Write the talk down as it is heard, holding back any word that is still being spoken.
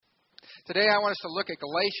Today I want us to look at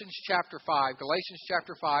Galatians chapter 5. Galatians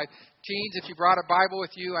chapter 5. Teens, if you brought a Bible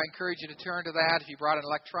with you, I encourage you to turn to that. If you brought an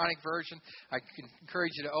electronic version, I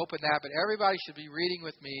encourage you to open that. But everybody should be reading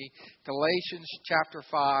with me Galatians chapter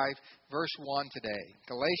 5, verse 1 today.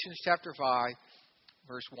 Galatians chapter 5,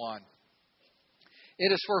 verse 1.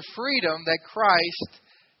 It is for freedom that Christ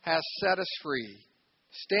has set us free.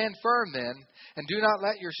 Stand firm then, and do not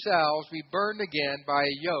let yourselves be burdened again by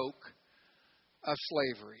a yoke of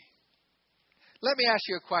slavery. Let me ask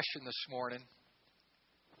you a question this morning.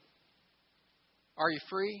 Are you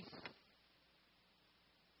free?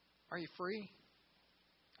 Are you free?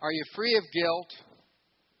 Are you free of guilt?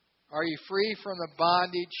 Are you free from the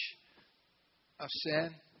bondage of sin?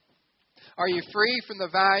 Are you free from the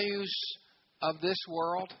values of this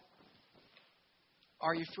world?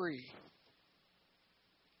 Are you free?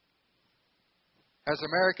 As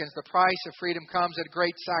Americans, the price of freedom comes at a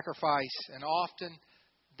great sacrifice and often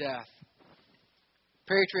death.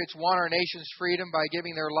 Patriots won our nation's freedom by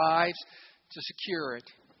giving their lives to secure it.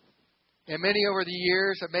 And many over the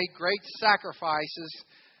years have made great sacrifices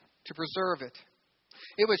to preserve it.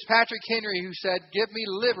 It was Patrick Henry who said, "Give me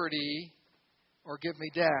liberty or give me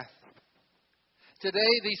death."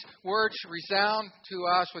 Today, these words resound to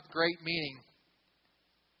us with great meaning,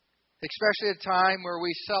 especially at a time where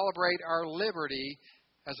we celebrate our liberty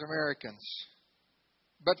as Americans.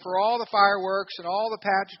 But for all the fireworks and all the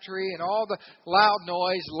pageantry and all the loud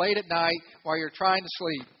noise late at night while you're trying to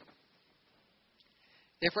sleep,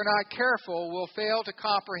 if we're not careful, we'll fail to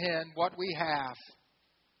comprehend what we have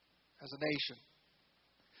as a nation.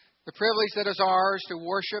 The privilege that is ours to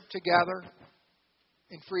worship together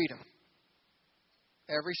in freedom.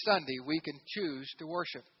 Every Sunday we can choose to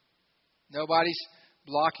worship. Nobody's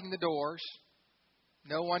blocking the doors.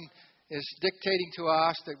 No one is dictating to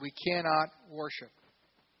us that we cannot worship.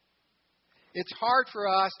 It's hard for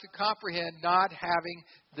us to comprehend not having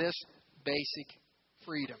this basic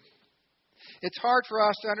freedom. It's hard for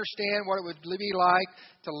us to understand what it would be like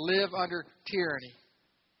to live under tyranny.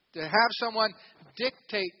 To have someone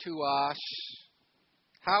dictate to us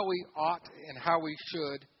how we ought and how we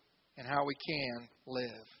should and how we can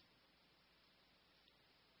live.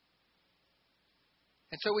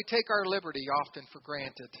 And so we take our liberty often for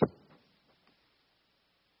granted.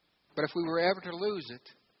 But if we were ever to lose it,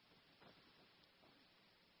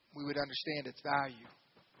 we would understand its value.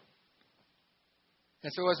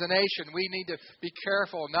 And so as a nation, we need to be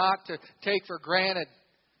careful not to take for granted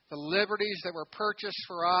the liberties that were purchased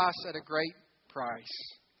for us at a great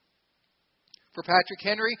price. For Patrick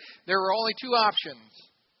Henry, there were only two options.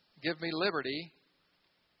 Give me liberty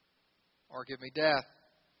or give me death.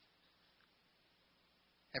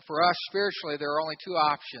 And for us spiritually, there are only two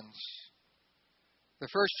options. The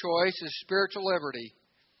first choice is spiritual liberty.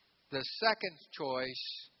 The second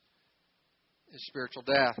choice is spiritual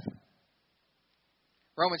death.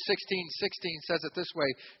 Romans 16:16 says it this way: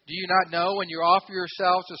 "Do you not know when you offer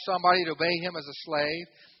yourselves to somebody to obey him as a slave,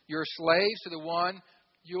 you're slaves to the one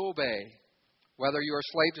you obey, whether you are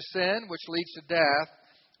a slave to sin, which leads to death,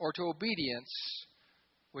 or to obedience,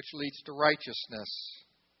 which leads to righteousness."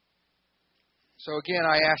 So again,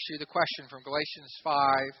 I ask you the question from Galatians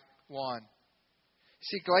 5:1.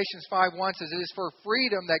 See, Galatians 5:1 says, "It is for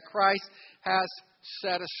freedom that Christ has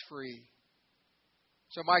set us free."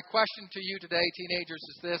 So my question to you today, teenagers,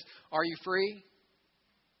 is this: are you free?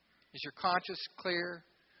 Is your conscience clear?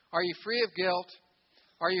 Are you free of guilt?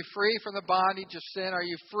 Are you free from the bondage of sin? Are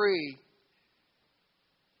you free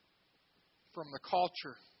from the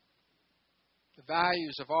culture, the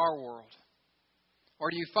values of our world? Or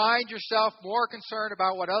do you find yourself more concerned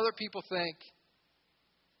about what other people think?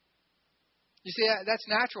 You see, that's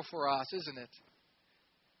natural for us, isn't it?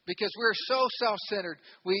 Because we're so self-centered.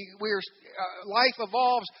 Life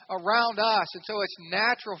evolves around us, and so it's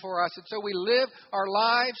natural for us. And so we live our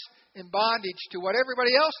lives in bondage to what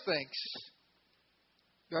everybody else thinks.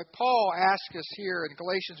 But Paul asks us here in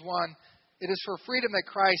Galatians 1, "It is for freedom that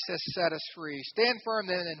Christ has set us free. Stand firm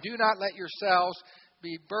then, and do not let yourselves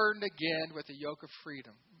be burdened again with the yoke of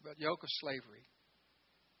freedom, the yoke of slavery."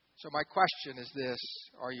 So my question is this: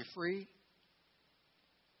 are you free?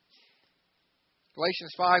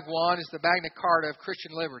 Galatians 5:1 is the Magna Carta of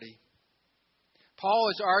Christian liberty. Paul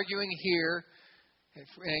is arguing here and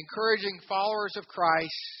encouraging followers of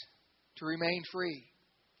Christ to remain free.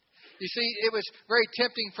 You see, it was very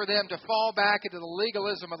tempting for them to fall back into the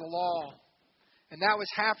legalism of the law. And that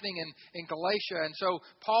was happening in Galatia. And so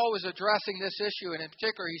Paul was addressing this issue. And in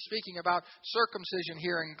particular, he's speaking about circumcision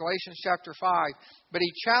here in Galatians chapter 5. But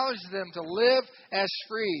he challenged them to live as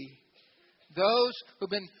free. Those who've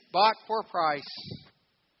been bought for a price.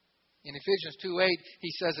 In Ephesians 2:8,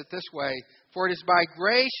 he says it this way, "For it is by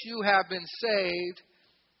grace you have been saved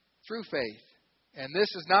through faith. And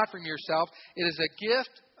this is not from yourself. It is a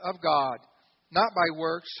gift of God, not by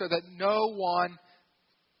works, so that no one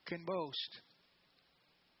can boast."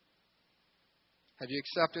 Have you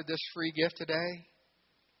accepted this free gift today?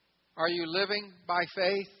 Are you living by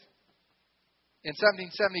faith? In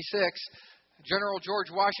 1776, General George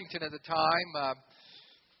Washington at the time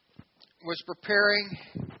was preparing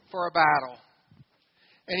for a battle.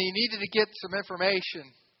 And he needed to get some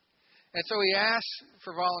information. And so he asked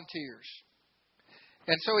for volunteers.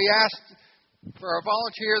 And so he asked for a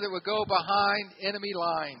volunteer that would go behind enemy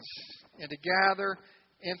lines and to gather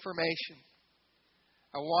information.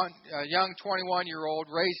 A young 21-year-old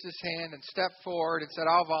raised his hand and stepped forward and said,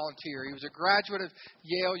 "I'll volunteer." He was a graduate of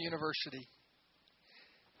Yale University.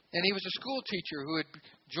 And he was a school teacher who had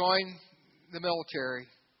joined the military.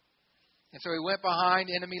 And so he went behind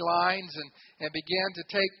enemy lines and began to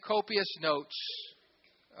take copious notes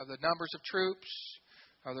of the numbers of troops,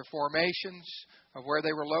 of their formations, of where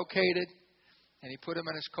they were located, and he put them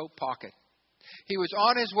in his coat pocket. He was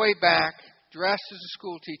on his way back, dressed as a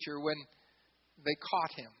school teacher, when they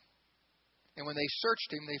caught him. And when they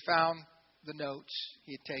searched him, they found the notes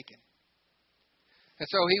he had taken. And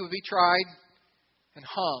so he would be tried and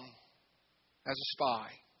hung as a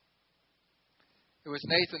spy. It was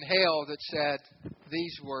Nathan Hale that said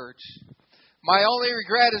these words, "My only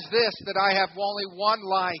regret is this, that I have only one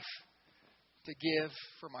life to give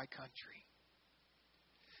for my country."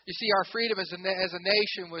 You see, our freedom as a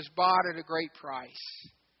nation was bought at a great price.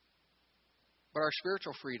 But our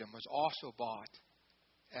spiritual freedom was also bought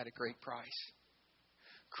at a great price.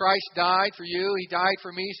 Christ died for you. He died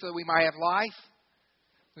for me so that we might have life.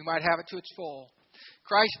 We might have it to its full.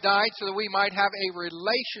 Christ died so that we might have a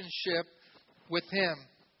relationship with Him.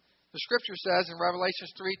 The Scripture says in Revelation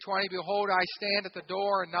 3:20, "Behold, I stand at the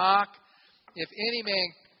door and knock. If any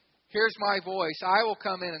man hears my voice, I will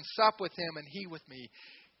come in and sup with him and he with me."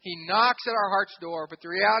 He knocks at our heart's door, but the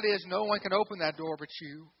reality is no one can open that door but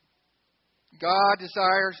you. God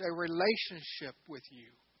desires a relationship with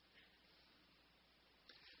you.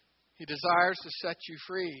 He desires to set you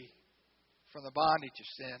free from the bondage of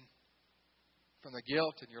sin, from the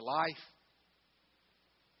guilt in your life,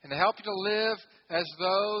 and to help you to live as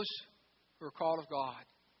those who are called of God,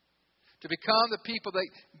 to become the people that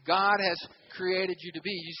God has created you to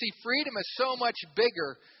be. You see, freedom is so much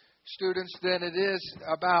bigger, students, than it is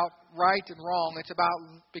about right and wrong. It's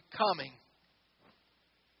about becoming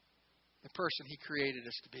the person He created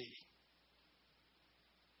us to be.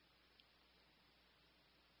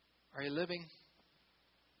 Are you living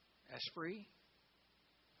as free?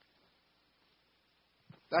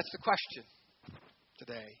 That's the question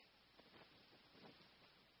today.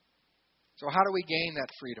 So how do we gain that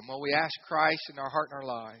freedom? Well, we ask Christ in our heart and our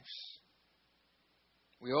lives.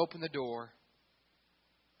 We open the door.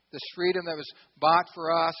 This freedom that was bought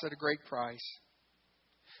for us at a great price.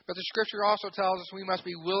 But the Scripture also tells us we must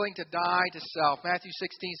be willing to die to self. Matthew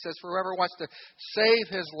 16 says, "For whoever wants to save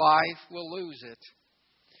his life will lose it.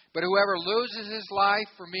 But whoever loses his life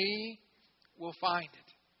for me will find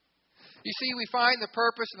it." You see, we find the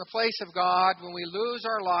purpose and the place of God when we lose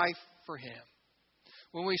our life for Him.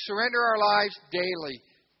 When we surrender our lives daily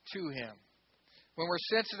to Him. When we're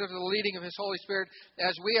sensitive to the leading of His Holy Spirit,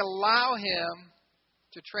 as we allow Him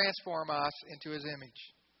to transform us into His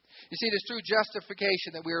image. You see, it is through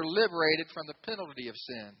justification that we are liberated from the penalty of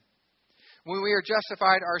sin. When we are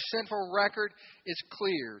justified, our sinful record is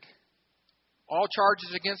cleared. All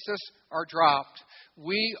charges against us are dropped.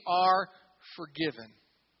 We are forgiven.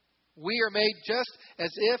 We are made just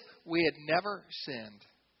as if we had never sinned.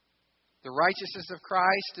 The righteousness of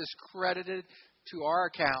Christ is credited to our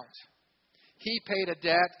account. He paid a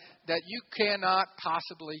debt that you cannot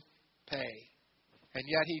possibly pay. And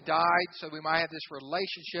yet He died so we might have this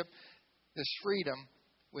relationship, this freedom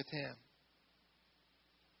with Him.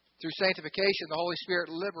 Through sanctification, the Holy Spirit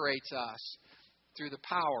liberates us through the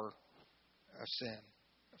power of sin,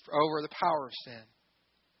 over the power of sin.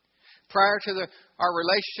 Prior to our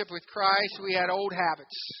relationship with Christ, we had old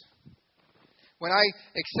habits. When I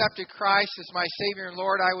accepted Christ as my Savior and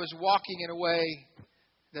Lord, I was walking in a way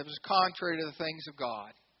that was contrary to the things of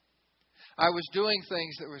God. I was doing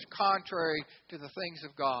things that was contrary to the things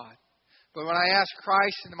of God. But when I asked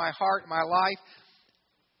Christ into my heart and my life,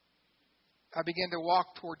 I began to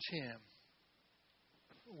walk towards Him.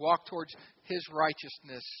 Walk towards His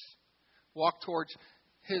righteousness. Walk towards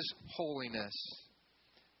His holiness.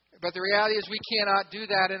 But the reality is we cannot do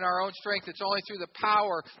that in our own strength. It's only through the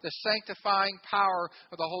power, the sanctifying power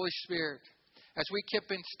of the Holy Spirit. as we keep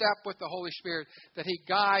in step with the Holy Spirit, that He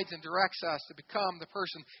guides and directs us to become the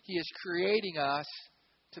person He is creating us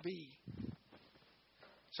to be.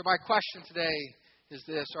 So my question today is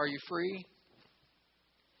this: are you free?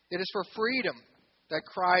 It is for freedom that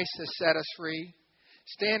Christ has set us free.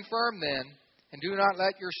 Stand firm then, and do not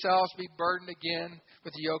let yourselves be burdened again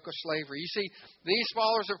with the yoke of slavery. You see, these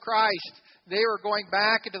followers of Christ, they were going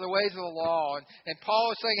back into the ways of the law. And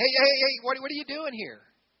Paul is saying, hey, what are you doing here?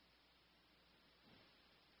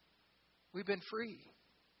 We've been free.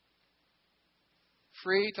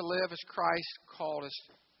 Free to live as Christ called us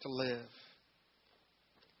to live.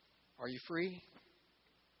 Are you free?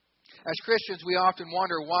 As Christians, we often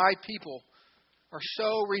wonder why people are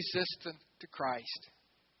so resistant to Christ.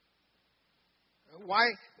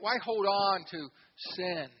 Why hold on to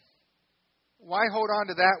sin? Why hold on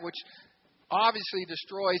to that which obviously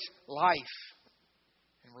destroys life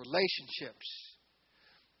and relationships?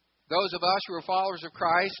 Those of us who are followers of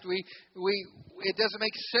Christ, it doesn't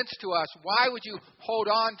make sense to us. Why would you hold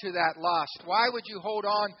on to that lust? Why would you hold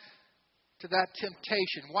on to that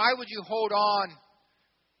temptation? Why would you hold on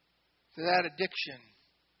to that addiction?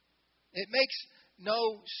 It makes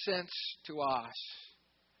no sense to us.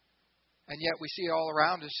 And yet we see it all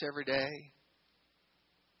around us every day.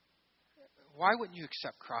 Why wouldn't you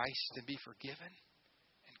accept Christ and be forgiven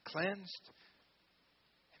and cleansed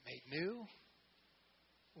and made new?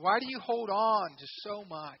 Why do you hold on to so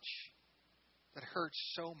much that hurts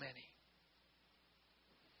so many?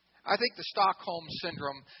 I think the Stockholm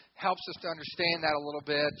Syndrome helps us to understand that a little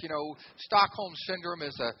bit. You know, Stockholm Syndrome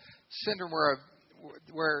is a syndrome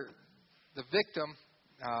where the victim,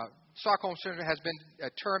 Stockholm Syndrome has been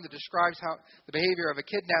a term that describes how the behavior of a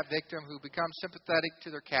kidnapped victim who becomes sympathetic to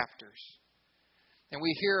their captors. And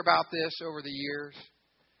we hear about this over the years.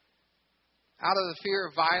 Out of the fear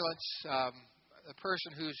of violence, the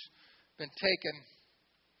person who's been taken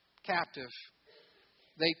captive,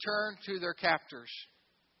 they turn to their captors.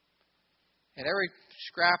 And every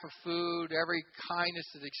scrap of food, every kindness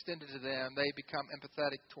that's extended to them, they become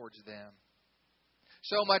empathetic towards them.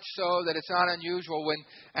 So much so that it's not unusual when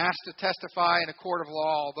asked to testify in a court of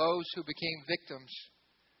law, those who became victims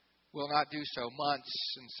will not do so months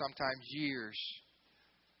and sometimes years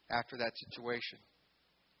after that situation.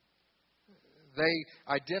 They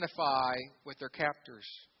identify with their captors.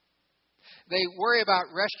 They worry about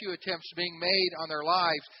rescue attempts being made on their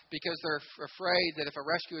lives because they're afraid that if a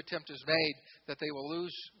rescue attempt is made, that they will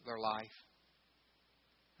lose their life.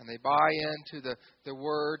 And they buy into the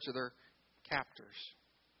words of their captors.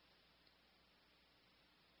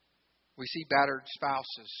 We see battered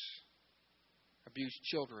spouses, abused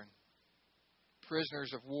children,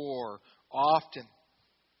 prisoners of war, often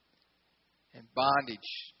in bondage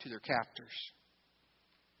to their captors.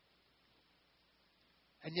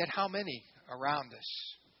 And yet how many around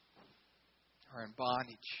us are in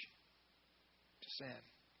bondage to sin,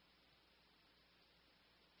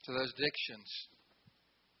 to those addictions,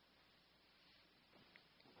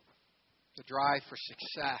 the drive for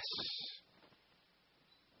success,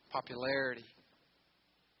 popularity,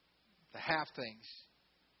 the have things.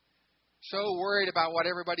 So worried about what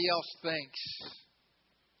everybody else thinks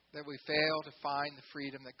that we fail to find the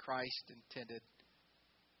freedom that Christ intended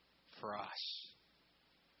for us.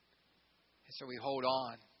 And so we hold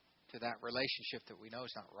on to that relationship that we know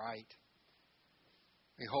is not right.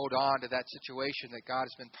 We hold on to that situation that God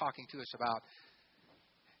has been talking to us about,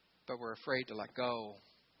 but we're afraid to let go.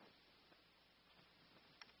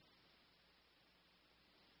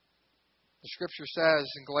 The Scripture says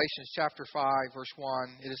in Galatians chapter 5, verse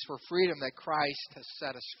 1, "It is for freedom that Christ has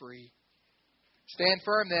set us free. Stand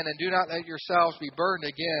firm then, and do not let yourselves be burdened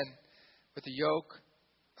again with the yoke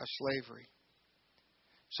of slavery."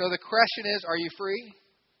 So the question is, are you free?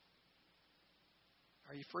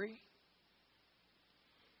 Are you free?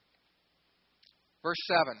 Verse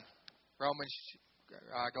 7,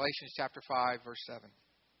 Galatians chapter 5, verse 7.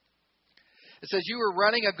 It says, "You were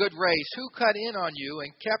running a good race. Who cut in on you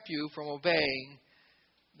and kept you from obeying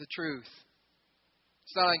the truth?"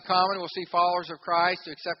 It's not uncommon. We'll see followers of Christ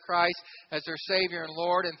who accept Christ as their Savior and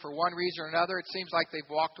Lord, and for one reason or another, it seems like they've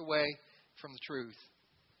walked away from the truth.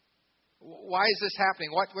 Why is this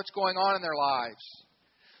happening? What's going on in their lives?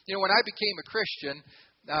 You know, when I became a Christian,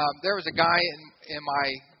 there was a guy in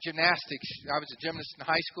my gymnastics. I was a gymnast in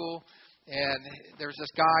high school, and there was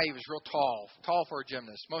this guy. He was real tall for a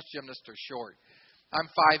gymnast. Most gymnasts are short. I'm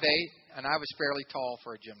 5'8", and I was fairly tall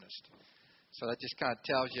for a gymnast. So that just kind of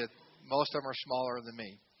tells you most of them are smaller than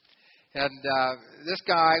me. And this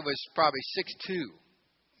guy was probably 6'2",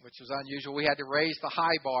 which was unusual. We had to raise the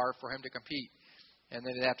high bar for him to compete. And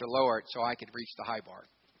then they'd have to lower it so I could reach the high bar.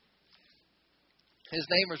 His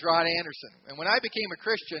name was Rod Anderson. And when I became a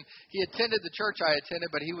Christian, he attended the church I attended,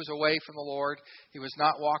 but he was away from the Lord. He was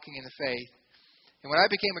not walking in the faith. And when I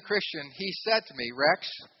became a Christian, he said to me, Rex,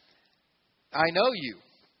 I know you,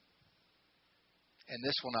 and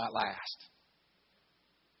this will not last.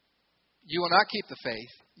 You will not keep the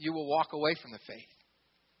faith. You will walk away from the faith.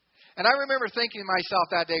 And I remember thinking to myself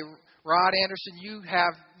that day, Rod Anderson, you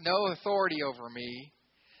have no authority over me,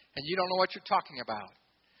 and you don't know what you're talking about.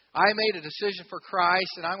 I made a decision for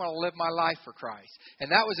Christ, and I'm going to live my life for Christ.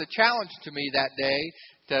 And that was a challenge to me that day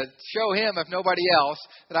to show him, if nobody else,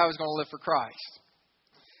 that I was going to live for Christ.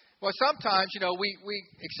 Well, sometimes, we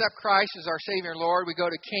accept Christ as our Savior and Lord. We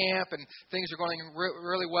go to camp, and things are going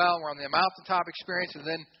really well. We're on the mountaintop experience, and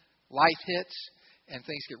then life hits, and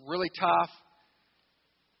things get really tough,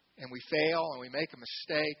 and we fail, and we make a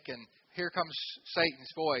mistake, and here comes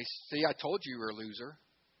Satan's voice. See, I told you were a loser.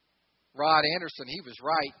 Rod Anderson, he was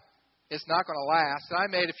right. It's not going to last. And I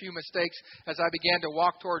made a few mistakes as I began to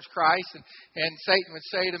walk towards Christ. And Satan would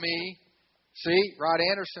say to me, see, Rod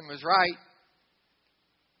Anderson was right.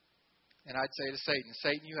 And I'd say to Satan,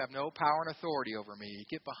 Satan, you have no power and authority over me.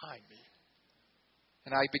 Get behind me.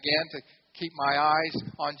 And I began to keep my eyes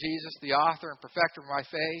on Jesus, the author and perfecter of my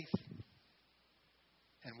faith,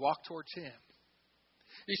 and walk towards Him.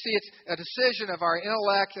 You see, it's a decision of our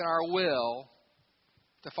intellect and our will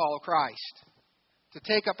to follow Christ, to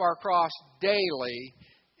take up our cross daily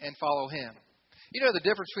and follow Him. You know the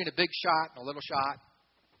difference between a big shot and a little shot?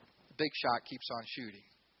 The big shot keeps on shooting.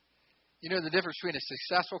 You know the difference between a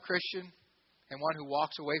successful Christian and one who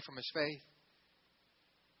walks away from his faith?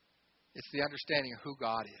 It's the understanding of who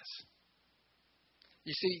God is.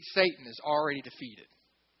 You see, Satan is already defeated,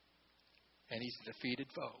 and he's a defeated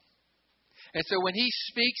foe. And so when he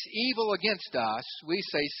speaks evil against us, we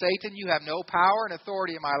say, Satan, you have no power and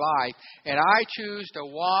authority in my life, and I choose to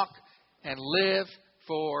walk and live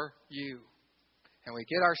for you. And we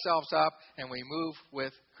get ourselves up and we move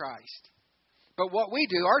with Christ. But what we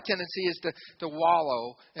do, our tendency is to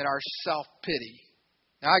wallow in our self-pity.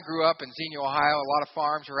 Now, I grew up in Xenia, Ohio, a lot of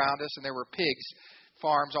farms around us, and there were pigs,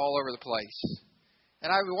 farms all over the place.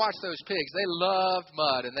 And I would watch those pigs. They loved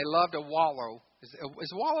mud, and they loved to wallow.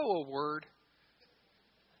 Is wallow a word?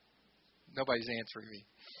 Nobody's answering me.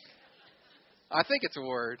 I think it's a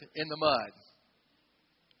word, in the mud.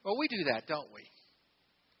 Well, we do that, don't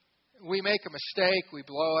we? We make a mistake, we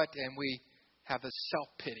blow it, and we have a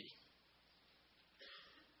self-pity.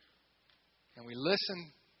 And we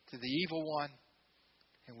listen to the evil one,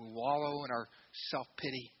 and we wallow in our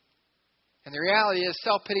self-pity. And the reality is,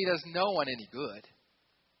 self-pity does no one any good.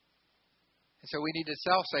 And so we need to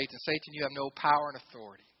tell Satan, Satan, you have no power and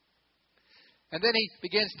authority. And then he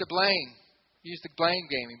begins to blame. Use the blame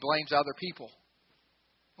game. He blames other people.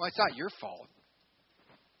 Well, it's not your fault.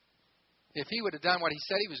 If he would have done what he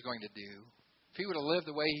said he was going to do, if he would have lived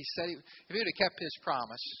the way he said, if he would have kept his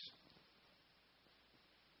promise,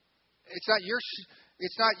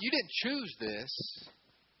 you didn't choose this.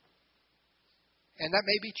 And that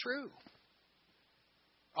may be true.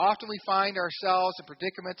 Often we find ourselves in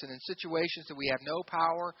predicaments and in situations that we have no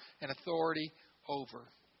power and authority over.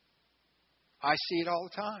 I see it all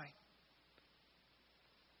the time.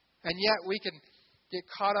 And yet we can get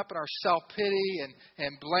caught up in our self-pity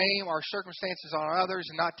and blame our circumstances on others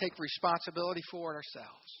and not take responsibility for it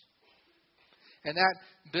ourselves. And that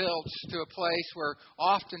builds to a place where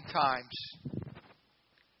oftentimes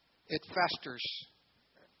it festers,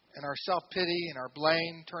 and our self-pity and our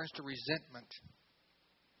blame turns to resentment.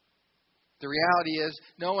 The reality is,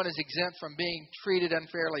 no one is exempt from being treated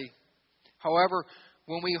unfairly. However,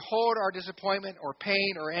 when we hold our disappointment or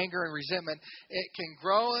pain or anger and resentment, it can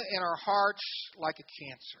grow in our hearts like a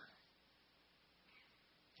cancer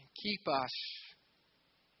and keep us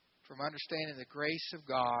from understanding the grace of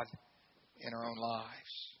God in our own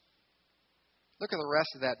lives. Look at the rest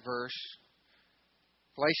of that verse.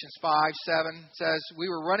 Galatians 5:7 says, You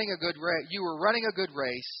were running a good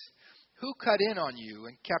race. Who cut in on you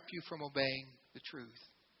and kept you from obeying the truth?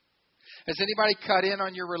 Has anybody cut in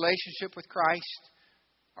on your relationship with Christ?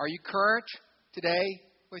 Are you current today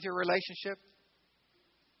with your relationship?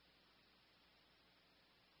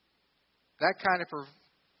 That kind of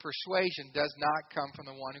persuasion does not come from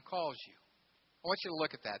the one who calls you. I want you to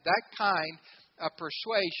look at that. That kind of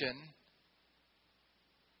persuasion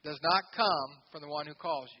does not come from the one who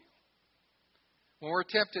calls you. When we're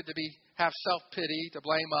tempted to have self-pity, to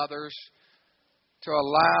blame others, to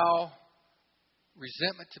allow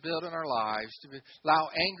resentment to build in our lives, to allow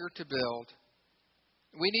anger to build,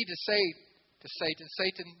 we need to say to Satan,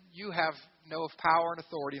 Satan, you have no power and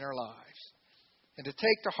authority in our lives. And to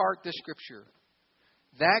take to heart this scripture,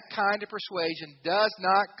 That kind of persuasion does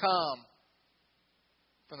not come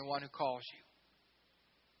from the one who calls you.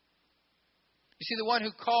 You see, the one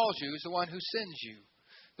who calls you is the one who sends you.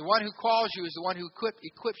 The one who calls you is the one who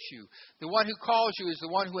equips you. The one who calls you is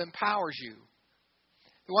the one who empowers you.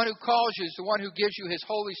 The one who calls you is the one who gives you His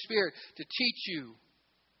Holy Spirit to teach you,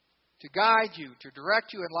 to guide you, to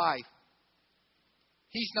direct you in life.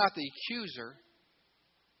 He's not the accuser.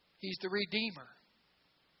 He's the Redeemer.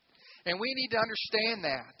 And we need to understand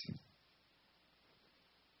that.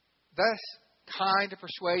 This kind of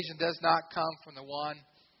persuasion does not come from the one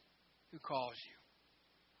who calls you.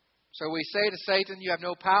 So we say to Satan, you have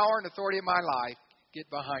no power and authority in my life. Get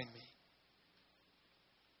behind me.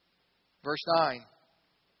 Verse 9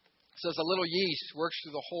 says, a little yeast works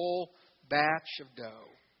through the whole batch of dough.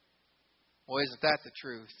 Well, isn't that the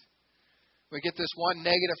truth? We get this one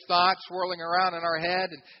negative thought swirling around in our head,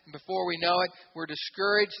 and before we know it, we're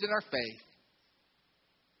discouraged in our faith.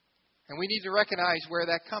 And we need to recognize where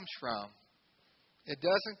that comes from. It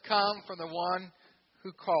doesn't come from the one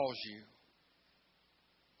who calls you.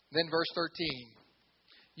 Then verse 13.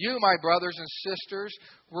 You, my brothers and sisters,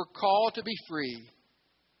 were called to be free.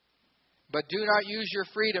 But do not use your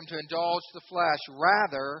freedom to indulge the flesh.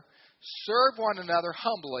 Rather, serve one another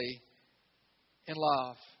humbly in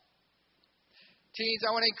love. Teens,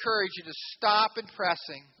 I want to encourage you to stop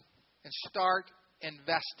impressing and start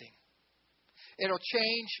investing. It'll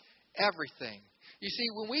change everything. You see,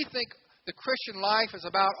 when we think the Christian life is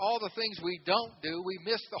about all the things we don't do, we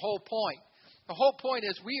miss the whole point. The whole point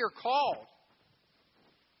is we are called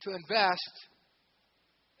to invest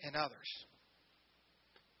in others.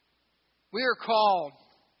 We are called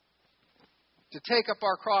to take up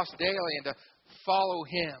our cross daily and to follow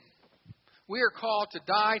Him. We are called to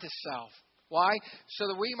die to self. Why? So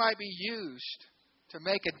that we might be used to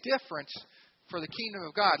make a difference for the kingdom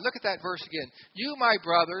of God. Look at that verse again. You, my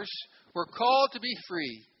brothers, were called to be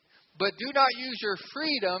free, but do not use your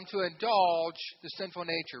freedom to indulge the sinful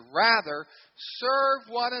nature. Rather,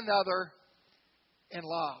 serve one another in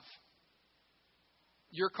love.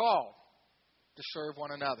 You're called to serve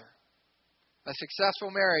one another. A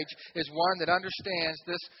successful marriage is one that understands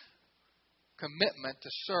this commitment to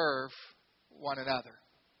serve one another.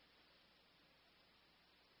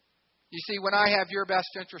 You see, when I have your best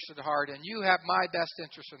interest at heart and you have my best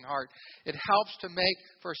interest in heart, it helps to make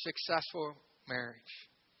for a successful marriage.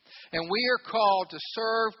 And we are called to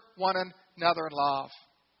serve one another in love.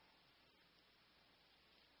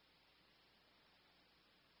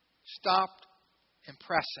 Stop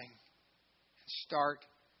impressing and start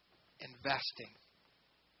investing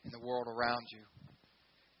in the world around you.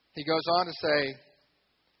 He goes on to say,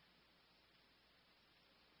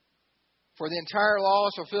 for the entire law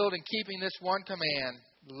is fulfilled in keeping this one command,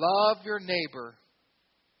 love your neighbor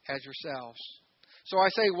as yourselves. So I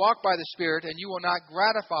say, walk by the Spirit, and you will not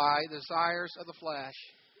gratify the desires of the flesh.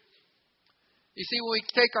 You see, when we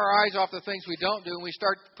take our eyes off the things we don't do, and we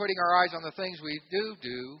start putting our eyes on the things we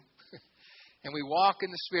do, and we walk in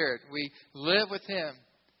the Spirit, we live with Him,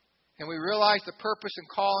 and we realize the purpose and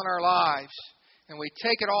call in our lives, and we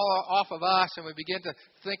take it all off of us, and we begin to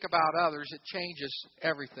think about others, it changes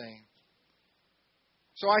everything.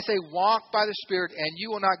 So I say, walk by the Spirit, and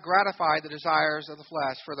you will not gratify the desires of the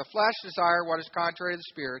flesh. For the flesh desires what is contrary to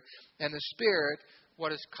the Spirit, and the Spirit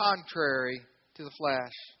what is contrary to the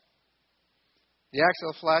flesh. The acts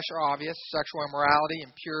of the flesh are obvious: sexual immorality,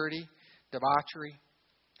 impurity, debauchery,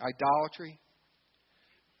 idolatry.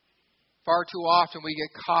 Far too often we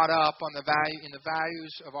get caught up on the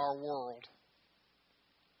values of our world.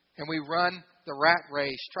 And we run the rat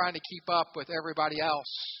race trying to keep up with everybody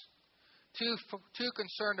else. Too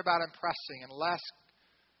concerned about impressing and less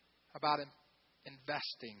about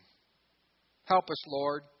investing. Help us,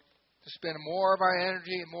 Lord, to spend more of our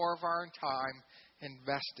energy and more of our time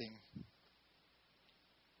investing.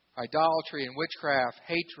 Idolatry and witchcraft,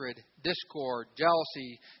 hatred, discord,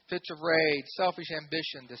 jealousy, fits of rage, selfish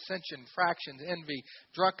ambition, dissension, fractions, envy,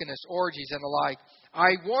 drunkenness, orgies, and the like.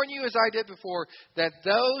 I warn you, as I did before, that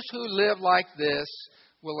those who live like this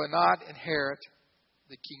will not inherit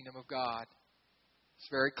the kingdom of God. It's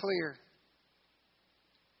very clear.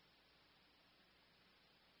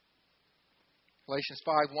 Galatians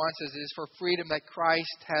 5:1 says, it is for freedom that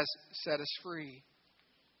Christ has set us free.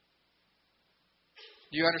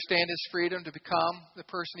 Do you understand His freedom to become the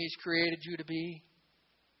person He's created you to be?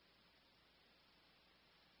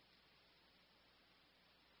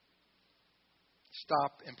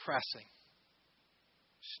 Stop impressing.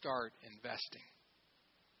 Start investing.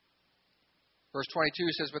 Verse 22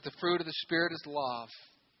 says, but the fruit of the Spirit is love.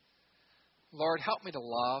 Lord, help me to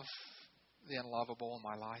love the unlovable in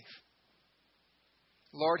my life.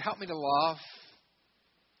 Lord, help me to love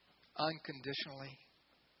unconditionally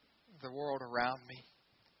the world around me.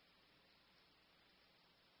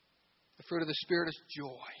 The fruit of the Spirit is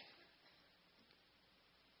joy.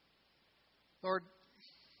 Lord,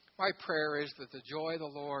 my prayer is that the joy of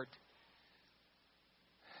the Lord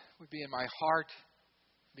would be in my heart,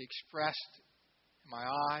 be expressed in my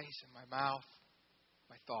eyes, in my mouth,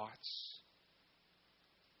 my thoughts.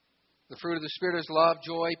 The fruit of the Spirit is love,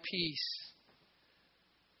 joy, peace.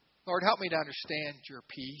 Lord, help me to understand your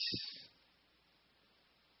peace.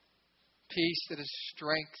 Peace that is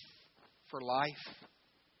strength for life,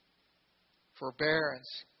 forbearance,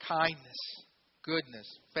 kindness, goodness,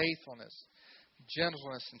 faithfulness,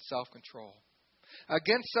 gentleness, and self-control.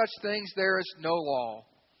 Against such things there is no law.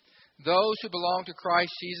 Those who belong to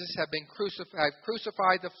Christ Jesus have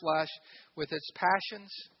crucified the flesh with its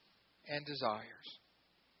passions and desires.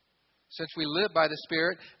 Since we live by the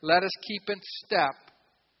Spirit, let us keep in step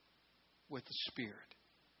with the Spirit.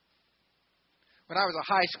 When I was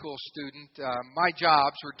a high school student, my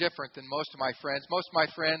jobs were different than most of my friends. Most of my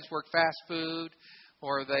friends worked fast food,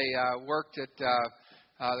 or they worked at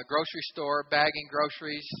the grocery store bagging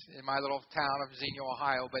groceries in my little town of Xenia,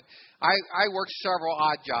 Ohio. But I worked several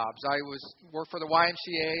odd jobs. I worked for the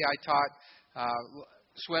YMCA. I taught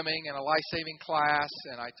swimming in a life-saving class,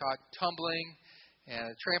 and I taught tumbling and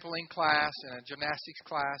a trampoline class and a gymnastics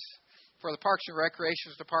class. For the Parks and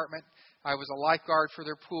Recreations Department, I was a lifeguard for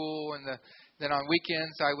their pool, and then on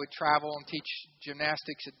weekends I would travel and teach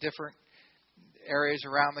gymnastics at different areas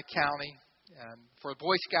around the county. And for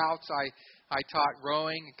Boy Scouts, I taught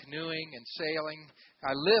rowing and canoeing and sailing.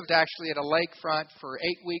 I lived actually at a lakefront for 8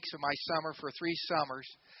 weeks of my summer for 3 summers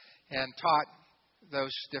and taught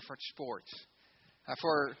those different sports.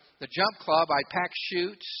 For the jump club, I packed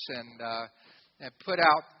chutes and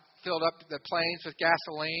filled up the planes with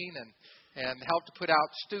gasoline and helped to put out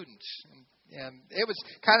students. And it was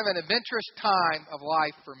kind of an adventurous time of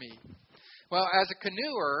life for me. Well, as a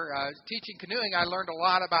canoeer, teaching canoeing, I learned a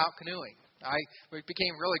lot about canoeing. I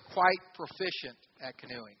became really quite proficient at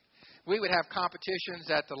canoeing. We would have competitions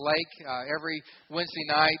at the lake every Wednesday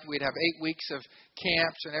night. We'd have 8 weeks of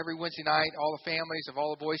camps, and every Wednesday night, all the families of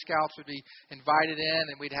all the Boy Scouts would be invited in,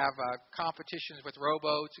 and we'd have competitions with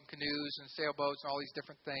rowboats and canoes and sailboats and all these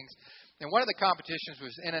different things. And one of the competitions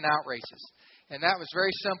was in and out races, and that was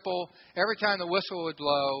very simple. Every time the whistle would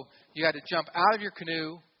blow, you had to jump out of your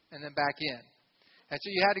canoe and then back in. And so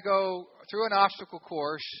you had to go through an obstacle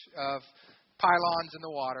course of pylons in the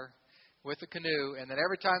water with the canoe, and then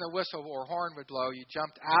every time the whistle or horn would blow, you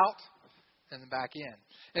jumped out and then back in.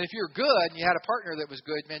 And if you were good and you had a partner that was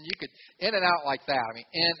good, man, you could in and out like that. I mean,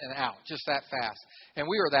 in and out, just that fast. And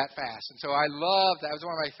we were that fast. And so I loved that. It was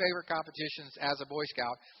one of my favorite competitions as a Boy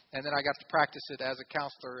Scout. And then I got to practice it as a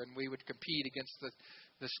counselor, and we would compete against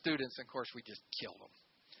the students. And, of course, we just killed them.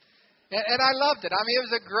 And I loved it. I mean, it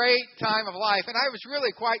was a great time of life. And I was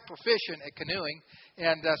really quite proficient at canoeing.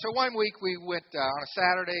 And so one week we went on a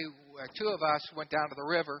Saturday, 2 of us went down to the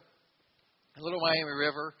river, the Little Miami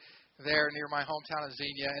River, there near my hometown of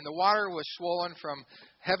Xenia. And the water was swollen from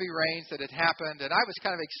heavy rains that had happened. And I was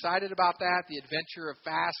kind of excited about that, the adventure of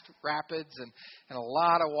fast rapids and a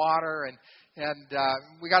lot of water. And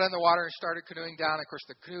we got in the water and started canoeing down. Of course,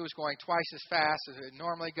 the canoe was going twice as fast as it would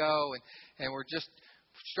normally go. And we're just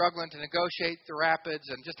struggling to negotiate the rapids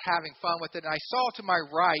and just having fun with it. And I saw to my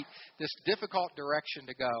right this difficult direction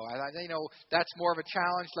to go. That's more of a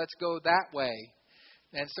challenge. Let's go that way.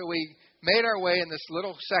 And so we made our way in this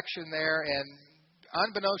little section there, and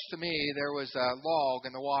unbeknownst to me, there was a log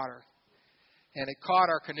in the water. And it caught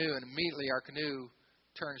our canoe, and immediately our canoe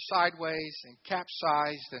turned sideways and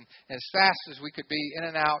capsized. And as fast as we could be in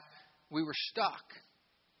and out, we were stuck.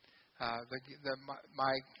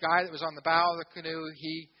 My guy that was on the bow of the canoe,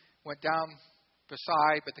 he went down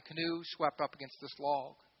beside, but the canoe swept up against this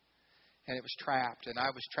log, and it was trapped, and I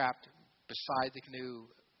was trapped beside the canoe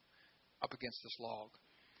up against this log.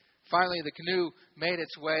 Finally, the canoe made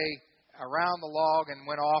its way around the log and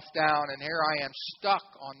went off down, and here I am stuck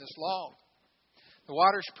on this log. The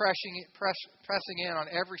water's pressing in on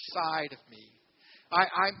every side of me.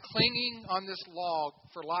 I'm clinging on this log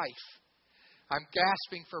for life. I'm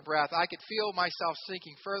gasping for breath. I could feel myself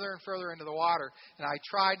sinking further and further into the water. And I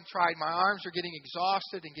tried and tried. My arms were getting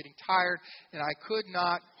exhausted and getting tired, and I could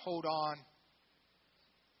not hold on.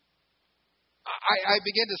 I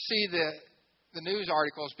began to see the news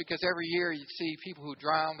articles, because every year you'd see people who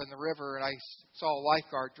drowned in the river, and I saw a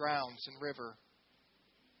lifeguard drowns in the river.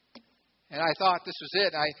 And I thought this was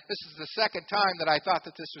it. This is the second time that I thought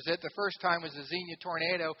that this was it. The first time was the Xenia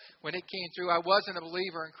tornado. When it came through, I wasn't a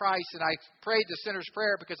believer in Christ, and I prayed the sinner's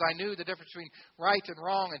prayer because I knew the difference between right and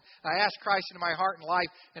wrong. And I asked Christ into my heart and life,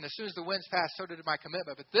 and as soon as the winds passed, so did my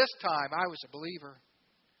commitment. But this time, I was a believer.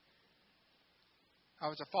 I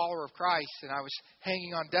was a follower of Christ, and I was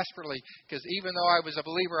hanging on desperately because even though I was a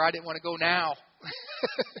believer, I didn't want to go now.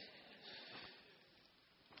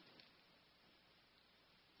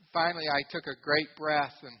 Finally, I took a great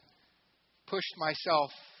breath and pushed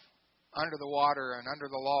myself under the water and under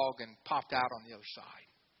the log and popped out on the other side.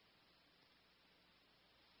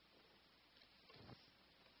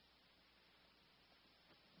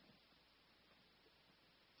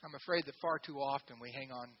 I'm afraid that far too often we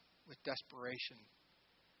hang on with desperation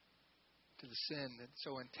to the sin that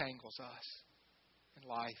so entangles us in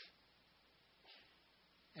life.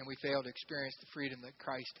 And we fail to experience the freedom that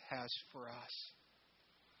Christ has for us.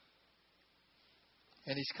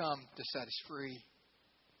 And He's come to set us free.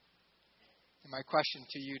 And my question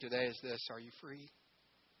to you today is this: are you free?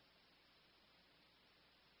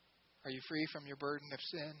 Are you free from your burden of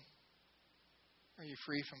sin? Are you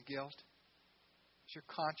free from guilt? Is your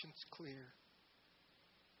conscience clear?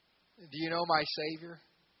 Do you know my Savior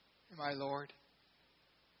and my Lord?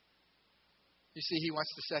 You see, He wants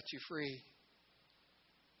to set you free.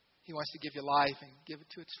 He wants to give you life and give it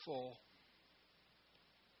to its full.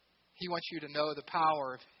 He wants you to know the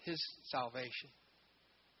power of His salvation.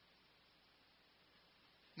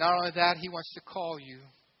 Not only that, He wants to call you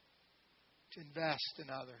to invest in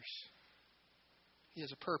others. He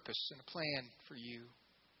has a purpose and a plan for you.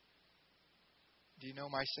 Do you know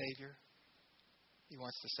my Savior? He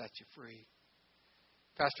wants to set you free.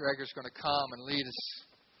 Pastor Edgar's going to come and lead us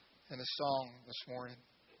in a song this morning.